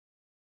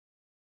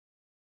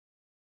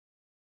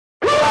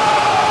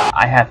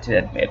I have to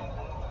admit,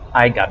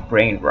 I got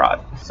brain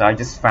rot. So I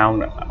just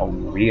found a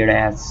weird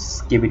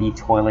ass Skibidi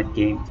Toilet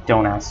game.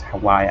 Don't ask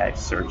why I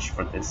searched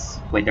for this.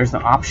 Wait, there's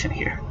an option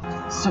here.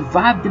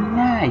 Survive the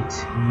night.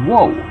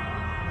 Whoa.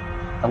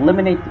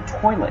 Eliminate the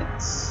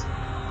toilets.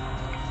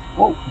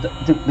 Whoa,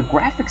 the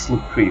graphics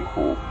look pretty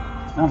cool.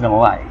 Not gonna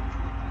lie.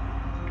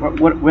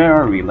 Where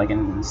are we? Like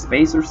in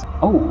space or something?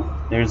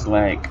 Oh, there's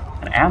like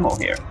an ammo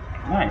here.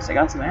 Nice, I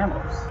got some ammo.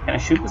 Can I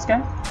shoot this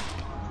guy?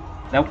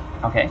 Nope.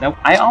 Okay. Nope.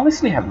 I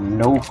honestly have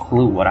no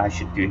clue what I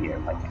should do here.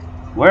 Like,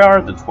 where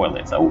are the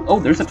toilets? Oh,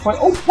 there's a toilet.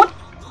 Oh, what?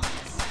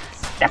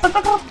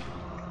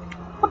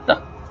 What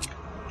the?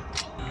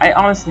 I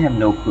honestly have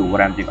no clue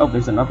what I'm doing. Oh,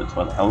 there's another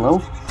toilet.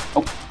 Hello?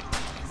 Oh,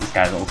 this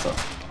guy's also.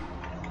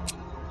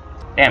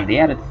 Damn, they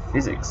added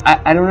physics.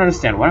 I don't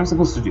understand. What I'm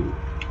supposed to do?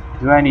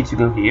 Do I need to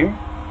go here?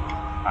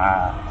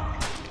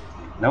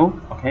 No?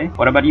 Okay.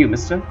 What about you,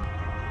 mister?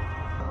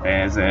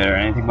 Is there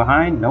anything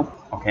behind? Nope.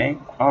 Okay.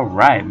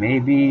 Alright,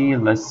 maybe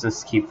let's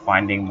just keep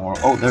finding more.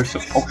 Oh, there's a...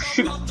 Oh,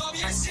 shoot!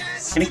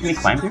 Can he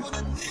climb here?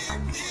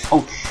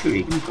 Oh, shoot,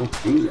 he can go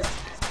through that.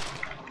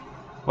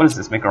 What is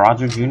this, Mr.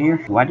 Roger Jr.?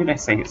 Why did I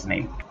say his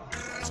name?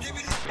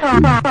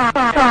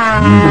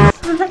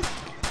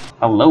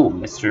 Hello,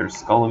 Mr.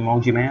 Skull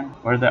Emoji Man.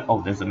 Where the...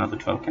 Oh, there's another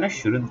 12. Can I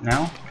shoot it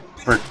now?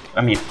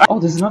 Oh,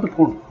 there's another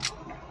portal.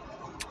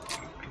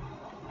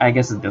 I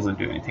guess it doesn't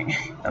do anything.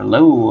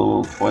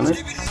 Hello,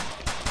 toilet.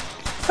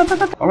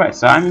 Alright,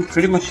 so I'm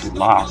pretty much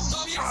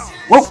lost.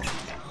 Whoa!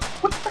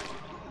 What the?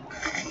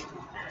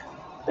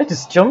 That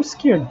just jump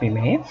scared me,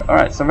 man.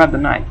 Alright, survive the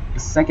night. The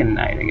second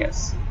night, I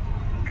guess.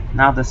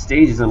 Now the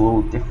stage is a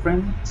little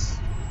different.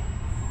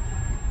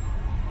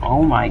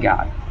 Oh my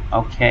god.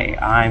 Okay,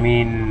 I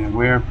mean,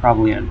 we're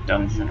probably in a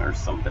dungeon or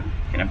something.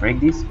 Can I break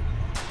these?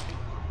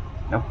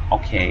 Nope.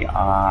 Okay,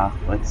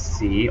 let's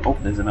see. Oh,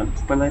 there's another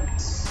toilet.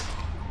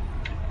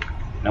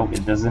 Nope,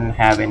 it doesn't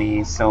have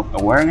any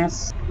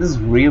self-awareness. This is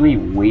really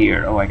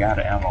weird. Oh, I got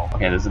an ammo.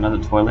 Okay, there's another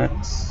toilet.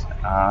 Is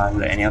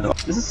there any other?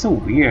 This is so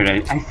weird.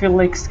 I feel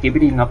like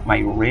skibidying up my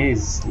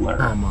Rizzler.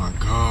 Oh my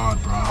god,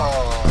 bro.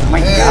 Oh my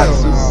god,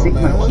 so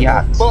Sigma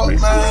Kiat.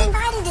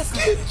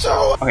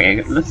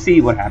 Okay, let's see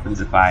what happens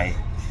if I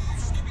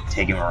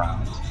take him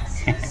around.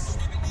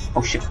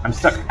 Oh shit, I'm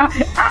stuck.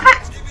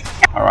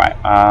 Alright,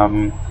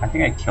 I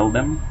think I killed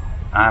him.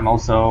 I'm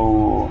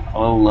also a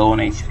little low on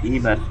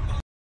HP, but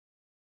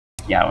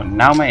yeah,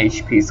 now my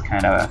HP is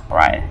kind of...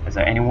 Alright, is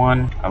there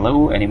anyone?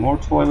 Hello? Any more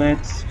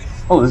toilets?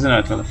 Oh, there's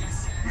another toilet.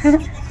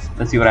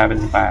 Let's see what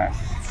happens if I...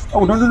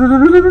 Oh, no.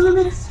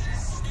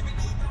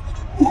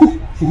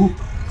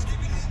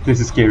 This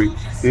is scary.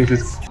 This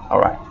is...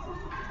 Alright.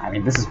 I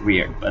mean, this is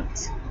weird, but...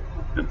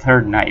 The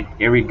third night,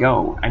 here we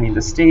go. I mean,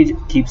 the stage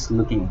keeps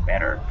looking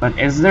better. But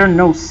is there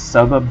no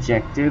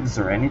sub-objectives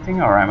or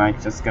anything? Or am I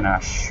just gonna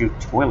shoot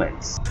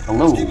toilets?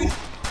 Hello?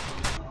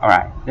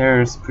 Alright,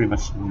 there's pretty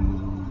much...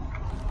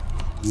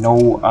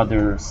 no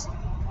other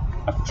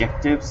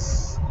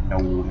objectives, no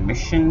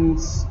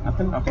missions,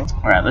 nothing. Okay.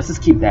 Alright, let's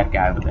just keep that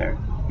guy over there.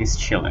 He's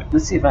chilling.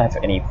 Let's see if I have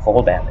any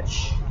fall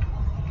damage.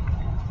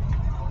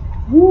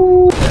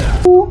 Woo!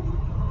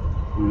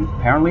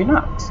 Apparently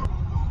not.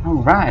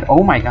 Alright,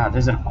 oh my god,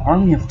 there's an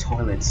army of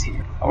toilets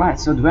here. Alright,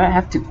 so do I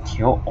have to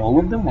kill all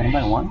of them one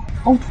by one?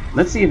 Oh,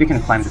 let's see if we can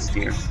climb the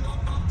stairs.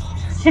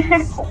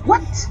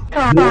 What?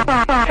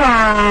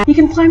 He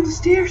can climb the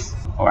stairs?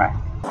 Alright.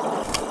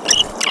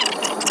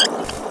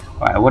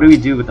 Alright, what do we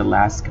do with the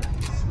last guy?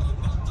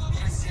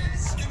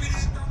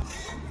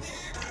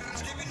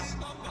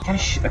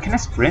 Can I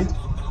sprint?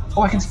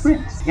 Oh, I can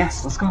sprint!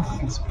 Yes, let's go, I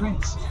can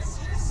sprint.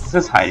 Let's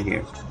just hide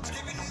here.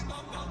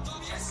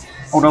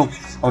 Oh no!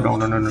 Oh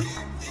no.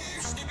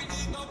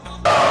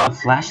 The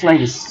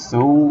flashlight is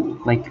so...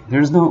 like,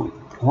 there's no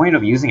point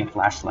of using a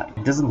flashlight.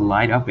 It doesn't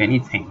light up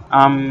anything.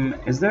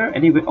 Is there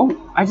any way... Oh,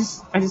 I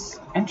just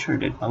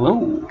entered it.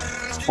 Hello?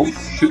 Oh,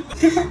 shoot.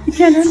 You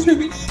can't enter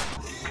it.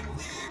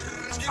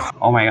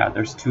 Oh my god,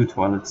 there's two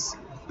toilets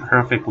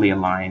perfectly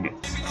aligned.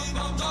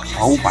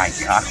 Oh my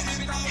god.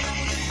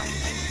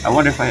 I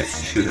wonder if I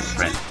shoot his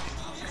friend.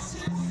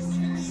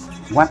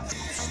 What?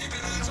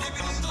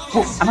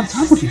 Oh, I'm on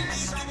top of you.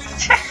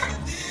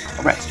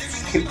 Alright,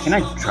 can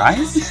I drive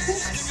this thing?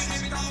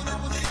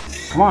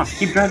 Come on,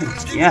 keep driving.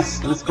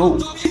 Yes, let's go.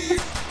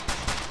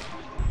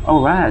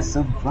 Alright,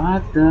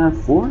 survived the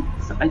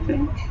 4th, I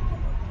think.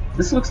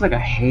 This looks like a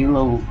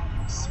Halo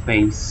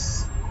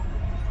space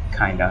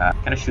kinda.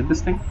 Can I shoot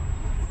this thing?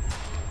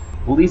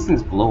 Will these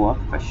things blow up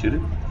if I shoot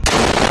it?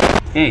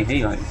 Hey,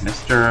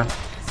 Mr.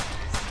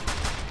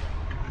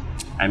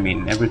 I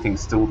mean,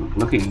 everything's still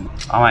looking...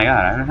 Oh my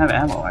god, I don't have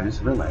ammo, I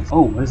just realized.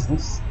 Oh, what is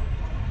this?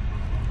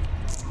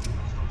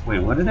 Wait,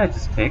 what did I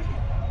just pick?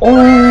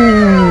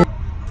 Oh!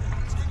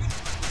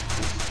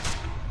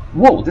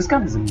 Whoa, this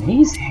gun is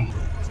amazing!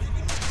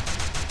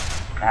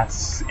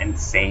 That's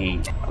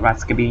insane. Alright,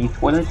 Skibidi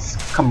Toilets,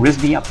 come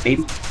rizz me up,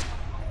 baby.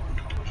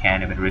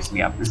 Can't even rizz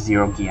me up,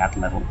 0 Giat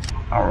level.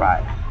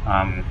 Alright,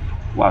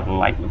 Wow, the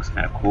light looks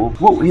kind of cool.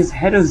 Whoa, his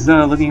head is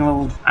looking a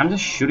little... I'm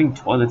just shooting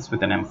toilets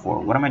with an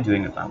M4. What am I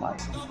doing with my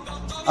life?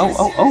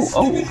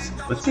 Oh.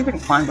 Let's see if I can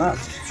climb up.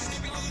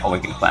 Oh, we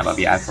can climb up.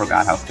 Yeah, I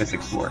forgot how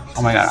physics work.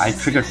 Oh my god, I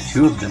triggered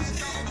 2 of them.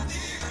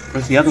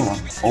 Where's the other one?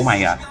 Oh my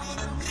god.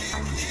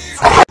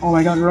 Oh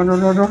my god, run.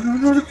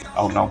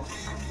 Oh no.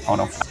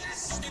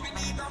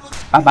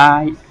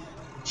 Bye-bye.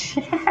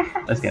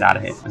 Let's get out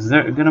of here. Is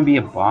there gonna be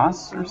a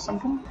boss or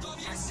something?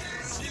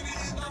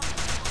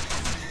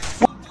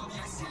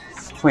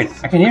 Wait,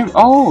 I can hear him.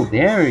 Oh,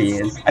 there he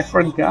is. I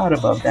forgot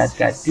about that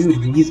guy.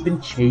 Dude, he's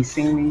been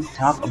chasing me.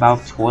 Talk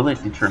about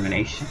toilet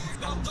determination.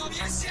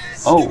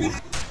 Oh.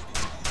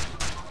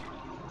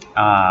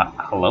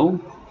 Hello?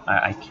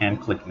 I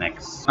can't click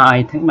next.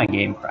 I think my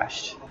game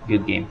crashed.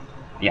 Good game.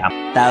 Yeah.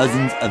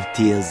 Thousands of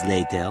tears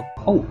later.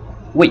 Oh,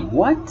 wait,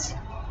 what?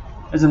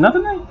 There's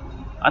another guy?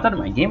 I thought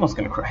my game was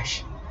gonna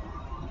crash.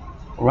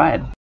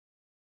 Right.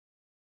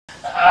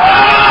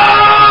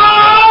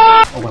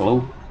 Oh,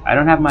 hello. I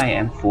don't have my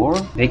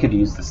M4. They could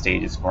use the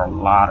stages for a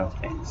lot of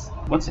things.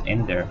 What's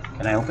in there?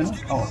 Can I open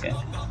it? Oh, okay.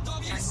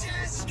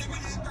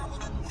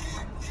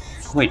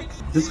 Wait,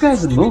 this guy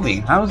isn't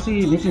moving. How is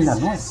he making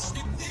that noise?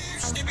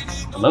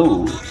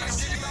 Hello.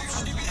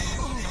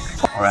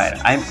 Alright,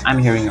 I'm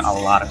hearing a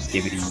lot of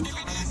skibidi.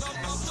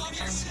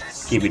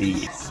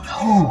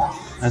 Oh,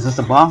 is this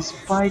a boss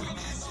fight?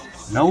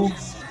 No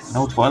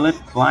toilet,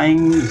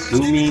 flying,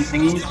 zoomy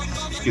thingy.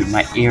 Dude,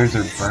 my ears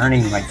are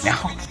burning right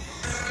now.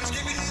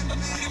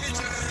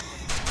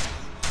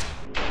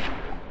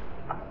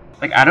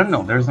 Like, I don't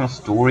know, there's no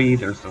story,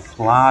 there's no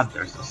plot,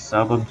 there's no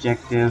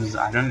sub-objectives,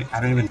 I don't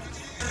even...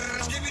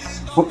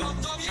 What?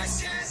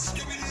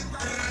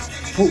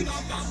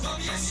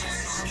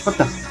 What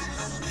the...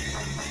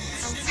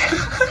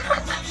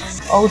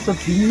 Oh, so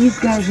these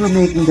guys were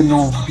making the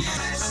noise.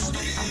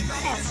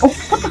 Oh,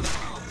 what the...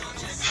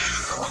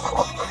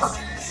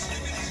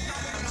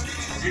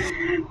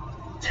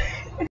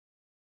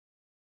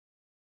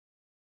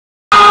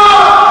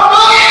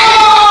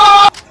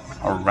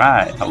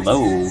 Alright,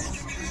 hello.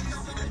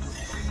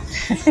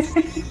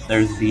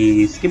 There's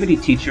the Skibidi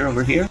teacher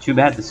over here. Too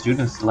bad the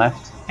students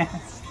left.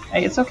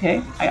 Hey, it's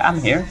okay.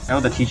 I'm here. No,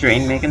 the teacher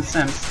ain't making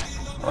sense.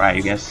 Alright,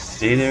 you guys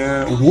stay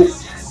there. Whoa.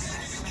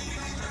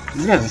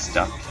 These guys are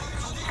stuck.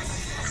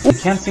 We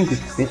can't seem to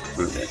fit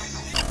through this.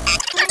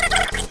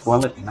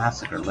 Toilet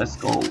massacre, let's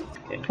go.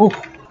 Okay. Oh,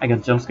 I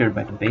got jump scared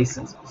by the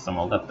basins.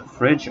 Someone left the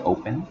fridge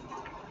open.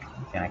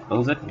 Can I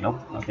close it? Nope.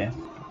 Okay.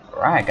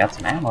 Alright, got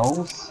some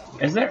ammos.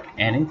 Is there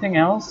anything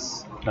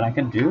else that I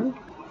can do?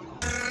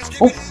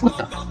 Oh, what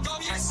the?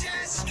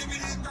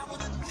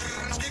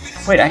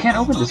 Wait, I can't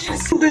open this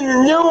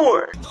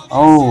door.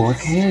 Oh,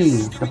 okay.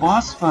 The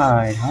boss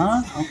fight,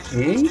 huh?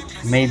 Okay.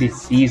 Maybe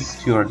these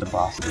two are the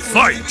bosses.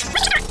 Fight!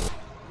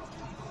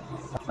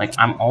 Like,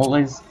 I'm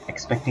always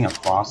expecting a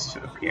boss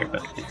to appear,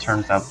 but it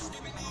turns out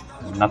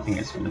nothing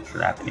is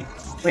literally happening.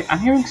 Wait, I'm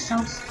hearing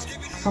sounds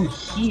from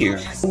here.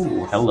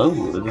 Oh,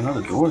 hello. There's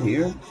another door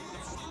here.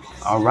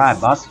 Alright,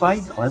 boss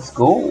fight. Let's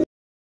go.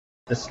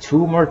 There's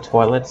 2 more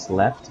toilets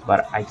left,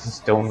 but I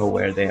just don't know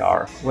where they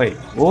are. Wait,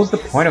 what was the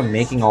point of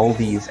making all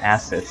these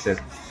assets if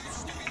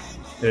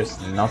there's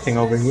nothing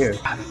over here?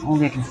 If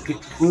only I can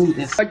fit through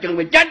this.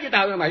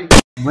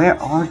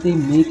 Where are they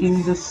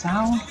making the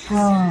sound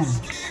from?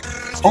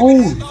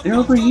 Oh, they're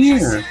over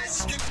here.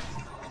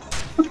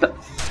 What the?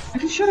 I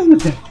can shoot him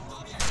with that.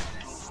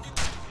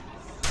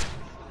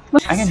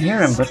 Look, I can hear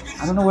him, but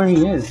I don't know where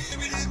he is.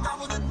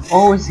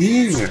 Oh, it's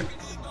here.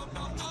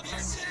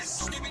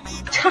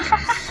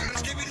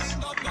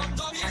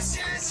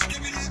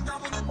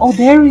 Oh,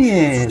 there he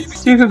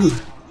is! Dude!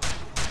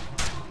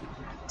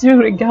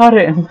 Dude, I got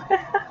him!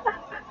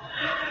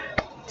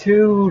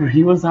 Dude,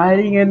 he was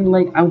hiding in,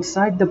 like,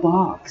 outside the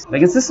box.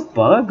 Like, is this a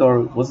bug,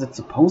 or was it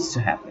supposed to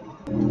happen?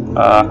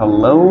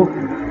 Hello?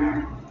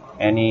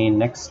 Any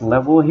next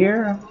level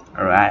here?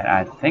 Alright,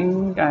 I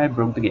think I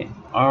broke the game.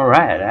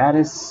 Alright, that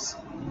is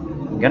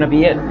gonna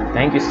be it.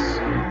 Thank you.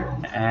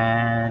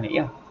 And,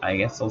 yeah, I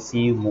guess I'll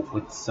see you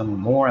with some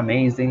more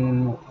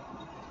amazing,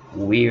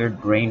 weird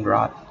brain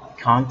rot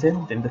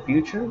content in the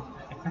future.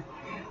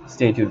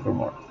 Stay tuned for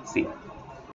more. See ya.